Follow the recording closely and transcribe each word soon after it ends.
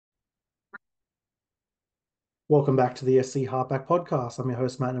Welcome back to the SC Halfback Podcast. I'm your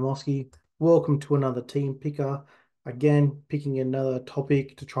host, Matt Namoski. Welcome to another team picker. Again, picking another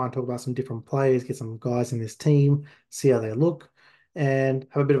topic to try and talk about some different players, get some guys in this team, see how they look, and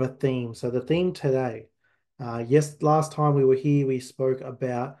have a bit of a theme. So the theme today, yes, last time we were here, we spoke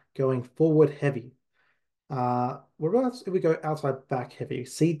about going forward heavy. What about if we go outside back heavy?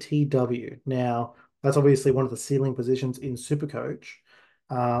 CTW. Now, that's obviously one of the ceiling positions in Supercoach.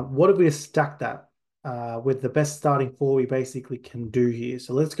 What if we stack that with the best starting four we basically can do here?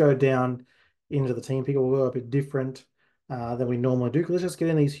 So let's go down into the team pick. We'll go a bit different than we normally do. Let's just get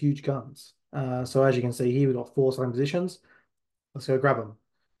in these huge guns. So as you can see here, we've got four starting positions. Let's go grab them.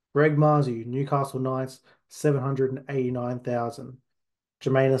 Greg Marzu, Newcastle Knights, 789,000.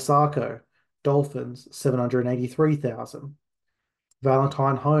 Jermaine Asako, Dolphins, 783,000.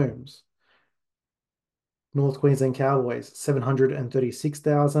 Valentine Holmes, North Queensland Cowboys,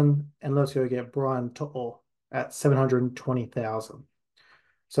 736,000. And let's go get Brian To'o at 720,000.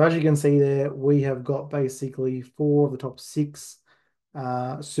 So as you can see there, we have got basically four of the top six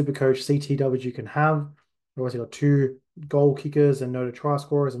Supercoach CTWs you can have. We've obviously got two goal kickers and noted try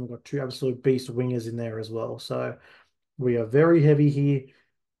scorers, and we've got two absolute beast wingers in there as well. So we are very heavy here.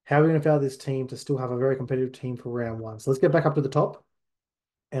 How are we going to find this team to still have a very competitive team for round one? So let's get back up to the top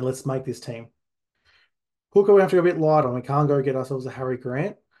and let's make this team. Hooker, we have to go a bit light on. We can't go get ourselves a Harry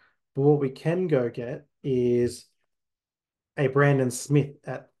Grant, but what we can go get is a Brandon Smith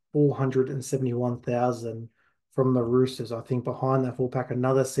at 471,000 from the Roosters. I think behind that full pack,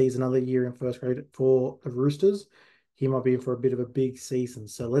 another season, another year in first grade for the Roosters. He might be in for a bit of a big season.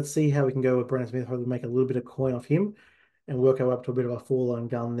 So let's see how we can go with Brandon Smith. Hopefully make a little bit of coin off him and work our way up to a bit of a four-line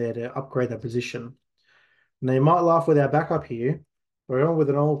gun there to upgrade that position. Now, you might laugh with our backup here. We're on with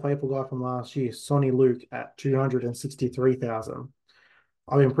an old faithful guy from last year, Sonny Luke, at 263,000.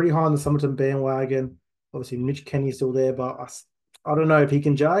 I've been pretty high on the Summerton bandwagon. Obviously, Mitch Kenny's still there, but I don't know if he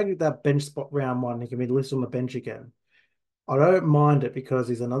can jag that bench spot round one. He can be listed on the bench again. I don't mind it because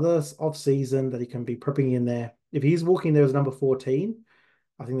he's another off season that he can be prepping in there. If he's walking there as number 14,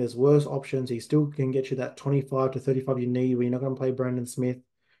 I think there's worse options. He still can get you that 25 to 35 you need when you're not going to play Brandon Smith.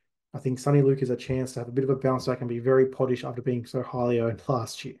 I think Sonny Luke is a chance to have a bit of a bounce back and be very potish after being so highly owned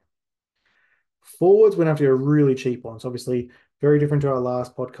last year. Forwards, we're going to have to go really cheap ones. Obviously, very different to our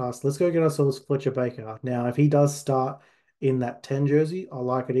last podcast. Let's go get ourselves Fletcher Baker. Now, if he does start in that 10 jersey, I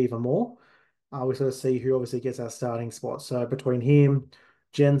like it even more. We sort of see who obviously gets our starting spot. So between him,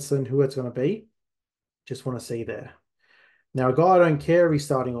 Jensen, who it's going to be, just want to see there. Now, a guy I don't care if he's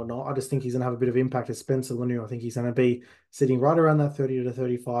starting or not. I just think he's going to have a bit of impact as Spencer Lanier. I think he's going to be sitting right around that 30 to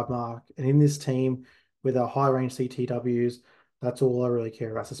 35 mark. And in this team with our high range CTWs, that's all I really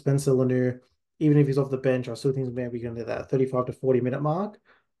care about. So Spencer Lanier, even if he's off the bench, I still think he's maybe going to that 35 to 40 minute mark.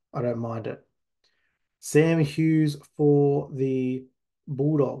 I don't mind it. Sam Hughes for the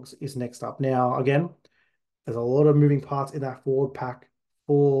Bulldogs is next up. Now, again, there's a lot of moving parts in that forward pack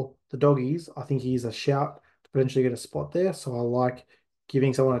for the Doggies. I think he's a shout to potentially get a spot there. So I like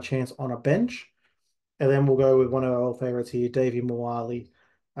giving someone a chance on a bench. And then we'll go with one of our old favorites here, Davey Moali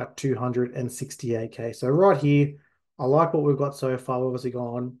at 268K. So right here, I like what we've got so far. We've obviously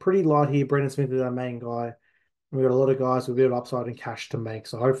gone pretty light here. Brendan Smith is our main guy. We've got a lot of guys with a bit of upside and cash to make.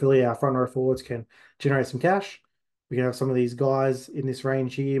 So hopefully our front row forwards can generate some cash. We can have some of these guys in this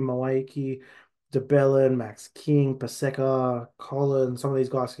range here, Mawaiki, DeBellin, Max King, Paseka, Colin. Some of these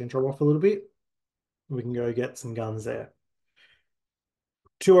guys can drop off a little bit. We can go get some guns there.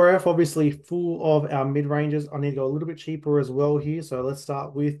 2RF, obviously full of our mid-rangers. I need to go a little bit cheaper as well here. So let's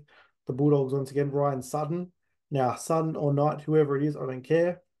start with the Bulldogs once again, Ryan Sutton. Now, Sutton or Knight, whoever it is, I don't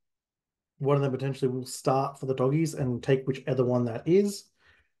care. One of them potentially will start for the Doggies and take whichever one that is.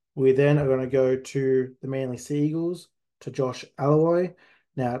 We then are going to go to the Manly Sea Eagles, to Josh Alloway.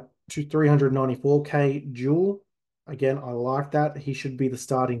 Now, to 394K dual. Again, I like that. He should be the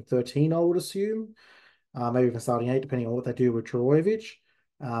starting 13, I would assume. Maybe even starting 8, depending on what they do with Trbojevic.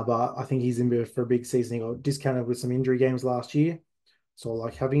 But I think he's in for a big season. He got discounted with some injury games last year. So I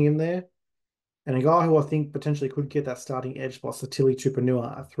like having him there. And a guy who I think potentially could get that starting edge spot is Tilly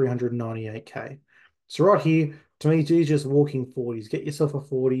Tupanua at 398K. So right here, to me, he's just walking 40s. Get yourself a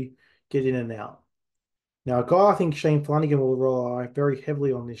 40, get in and out. Now, a guy I think Shane Flanagan will rely very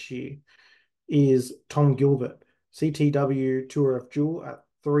heavily on this year is Tom Gilbert, CTW Tour of Jewel at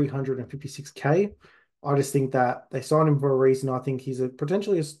 356K. I just think that they signed him for a reason. I think he's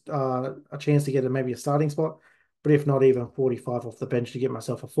potentially a chance to get maybe a starting spot, but if not, even 45 off the bench to get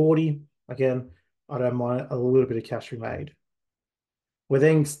myself a 40. Again, I don't mind a little bit of cash we made. We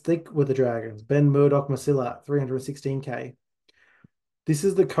then stick with the Dragons. Ben Murdoch Masilla, 316K. This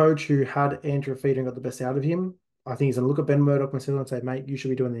is the coach who had Andrew Feeder and got the best out of him. I think he's going to look at Ben Murdoch and say, mate, you should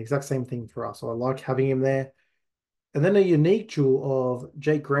be doing the exact same thing for us. So I like having him there. And then a unique jewel of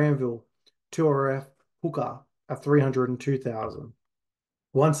Jake Granville, 2RF hooker at 302,000.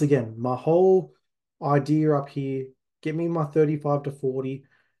 Once again, my whole idea up here, get me my 35 to 40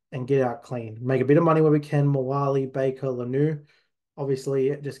 and get out clean. Make a bit of money where we can, Mawali, Baker, Lanu.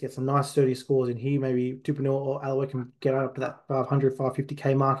 Obviously, just get some nice sturdy scores in here. Maybe Tupanua or Alloy can get up to that 500,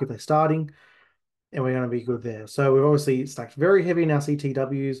 550K mark if they're starting, and we're going to be good there. So we've obviously stacked very heavy in our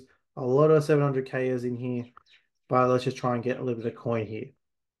CTWs, a lot of 700Kers in here, but let's just try and get a little bit of coin here.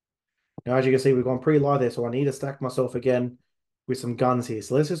 Now, as you can see, we've gone pretty low there, so I need to stack myself again with some guns here.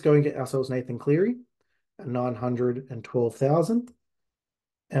 So let's just go and get ourselves Nathan Cleary at 912,000.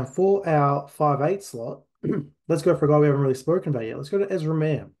 And for our 5'8 slot, let's go for a guy we haven't really spoken about yet. Let's go to Ezra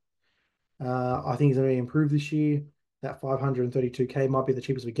Mann. I think he's going to improve this year. That 532K might be the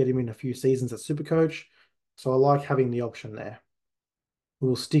cheapest we get him in a few seasons at Supercoach. So I like having the option there.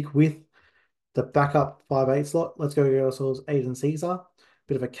 We'll stick with the backup 5'8 slot. Let's go get ourselves Aiden Caesar.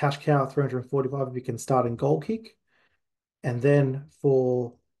 Bit of a cash cow, 345 if we can start in goal kick. And then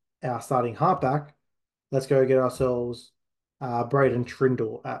for our starting halfback, let's go get ourselves Braden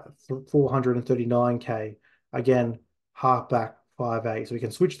Trindle at 439K. Again, halfback 5'8". So we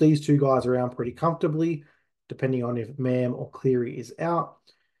can switch these two guys around pretty comfortably, depending on if Mam or Cleary is out.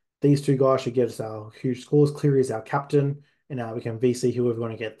 These two guys should get us our huge scores. Cleary is our captain, and now we can VC whoever we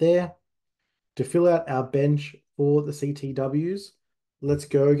want to get there. To fill out our bench for the CTWs, let's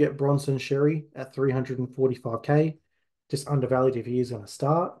go get Bronson Sherry at 345K. Just undervalued if he is going to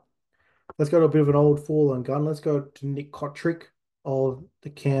start. Let's go to a bit of an old fallen gun. Let's go to Nick Kotrick of the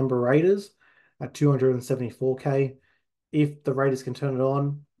Canberra Raiders at 274K. If the Raiders can turn it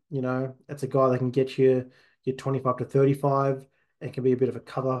on, it's a guy that can get you your 25 to 35 and can be a bit of a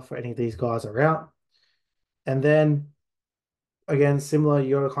cover for any of these guys that are out. And then again, similar,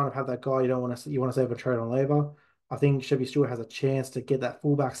 you got to kind of have that guy you want to save a trade on labor. I think Chevy Stewart has a chance to get that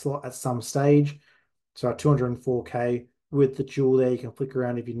fullback slot at some stage. So at 204K with the jewel there, you can flick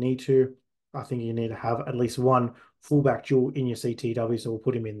around if you need to. I think you need to have at least one fullback jewel in your CTW, so we'll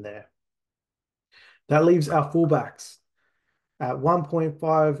put him in there. That leaves our fullbacks at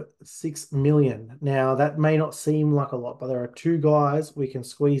 1.56 million. Now, that may not seem like a lot, but there are two guys we can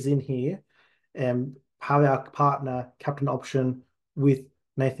squeeze in here and have our partner captain option with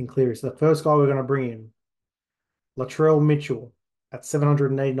Nathan Cleary. So the first guy we're going to bring in, Latrell Mitchell at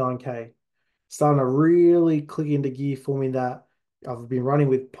 789K. Starting to really click into gear for me that I've been running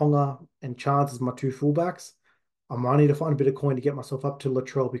with Ponga and Chance as my two fullbacks. I might need to find a bit of coin to get myself up to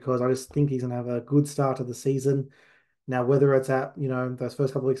Latrell because I just think he's going to have a good start to the season. Now, whether it's at, those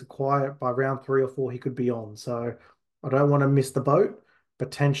first couple of weeks of quiet, by round 3 or 4, he could be on. So I don't want to miss the boat.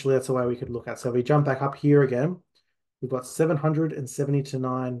 Potentially, that's the way we could look at. So if we jump back up here again, we've got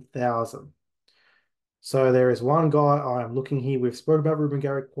 779,000. So there is one guy I am looking here. We've spoken about Ruben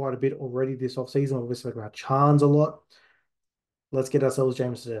Garrick quite a bit already this offseason. We've spoken about Chans a lot. Let's get ourselves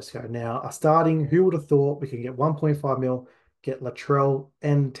James Tedesco. Now, starting, who would have thought we can get 1.5 mil, get Latrell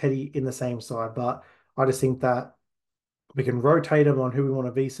and Teddy in the same side? But I just think that we can rotate them on who we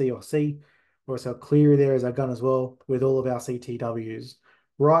want to VC or C. Or so Cleary there as our gun as well with all of our CTWs.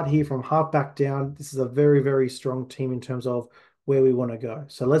 Right here from halfback down, this is a very, very strong team in terms of where we want to go.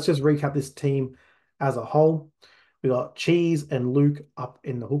 So let's just recap this team as a whole. We got Cheese and Luke up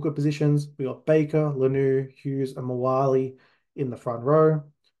in the hooker positions. We got Baker, Lanu, Hughes, and Mawali in the front row.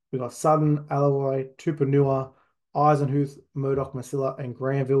 We got Sutton, Alloy, Tupanua, Eisenhuth, Murdoch, Masilla, and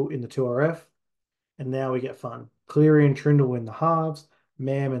Granville in the 2RF. And now we get fun. Cleary and Trindle in the halves,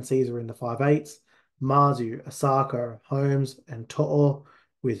 Mam and Caesar in the 5'8s, Marzu, Asako, Holmes, and To'o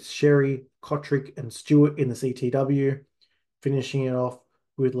with Sherry, Kotrick, and Stewart in the CTW, finishing it off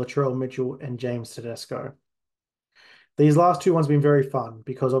with Latrell Mitchell and James Tedesco. These last two ones have been very fun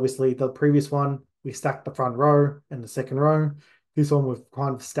because obviously the previous one, we stacked the front row and the second row. This one, we've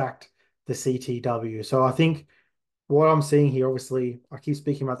kind of stacked the CTW. So I think what I'm seeing here, obviously, I keep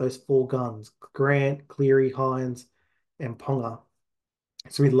speaking about those four guns, Grant, Cleary, Hines, and Ponga.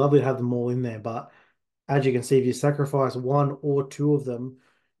 So we'd love to have them all in there. But as you can see, if you sacrifice one or two of them,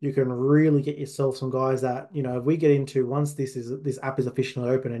 you can really get yourself some guys that, if we get into once this app is officially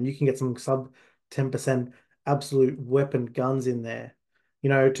open and you can get some sub 10% absolute weapon guns in there.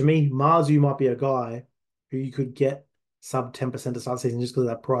 To me, Marzu might be a guy who you could get sub 10% to start the season just because of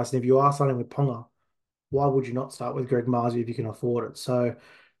that price. And if you are starting with Ponga, why would you not start with Greg Marzu if you can afford it? So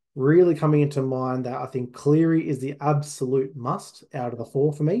really coming into mind that I think Cleary is the absolute must out of the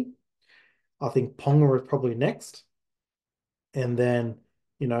four for me. I think Ponga is probably next. And then,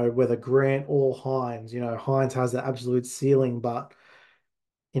 whether Grant or Hines. Hines has the absolute ceiling, but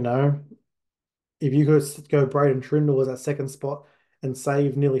you know, if you could go Braden Trindle as that second spot and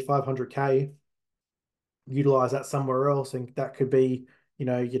save nearly 500K, utilize that somewhere else, and that could be,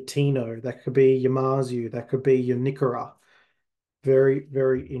 your Tino, that could be your Marzu, that could be your Nickera. Very,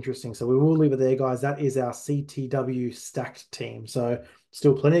 very interesting. So we will leave it there, guys. That is our CTW stacked team. So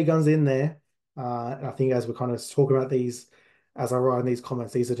still plenty of guns in there. And I think as we're kind of talking about these, as I write in these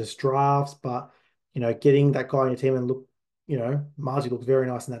comments, these are just drafts, but getting that guy in your team and look, Margie looks very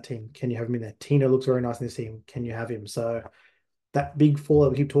nice in that team. Can you have him in there? Tino looks very nice in this team. Can you have him? So that big four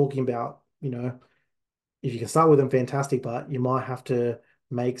that we keep talking about, if you can start with them, fantastic, but you might have to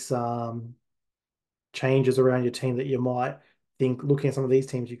make some changes around your team that you might think, looking at some of these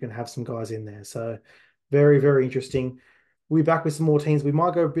teams, you can have some guys in there. So very, very interesting. We'll be back with some more teams. We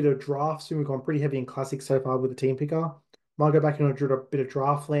might go a bit of draft soon. We've gone pretty heavy in classics so far with the team picker. Might go back into a bit of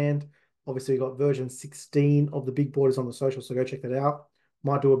draft land. Obviously, we've got version 16 of the big board is on the social, so go check that out.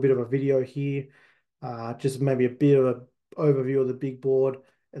 Might do a bit of a video here, just maybe a bit of an overview of the big board,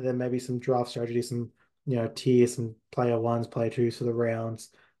 and then maybe some draft strategy, some tiers, some player ones, player twos for the rounds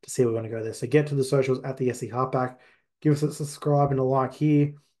to see where we're going to go there. So get to the socials at the SC Halfback. Give us a subscribe and a like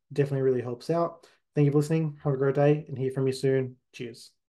here. Definitely really helps out. Thank you for listening. Have a great day and hear from you soon. Cheers.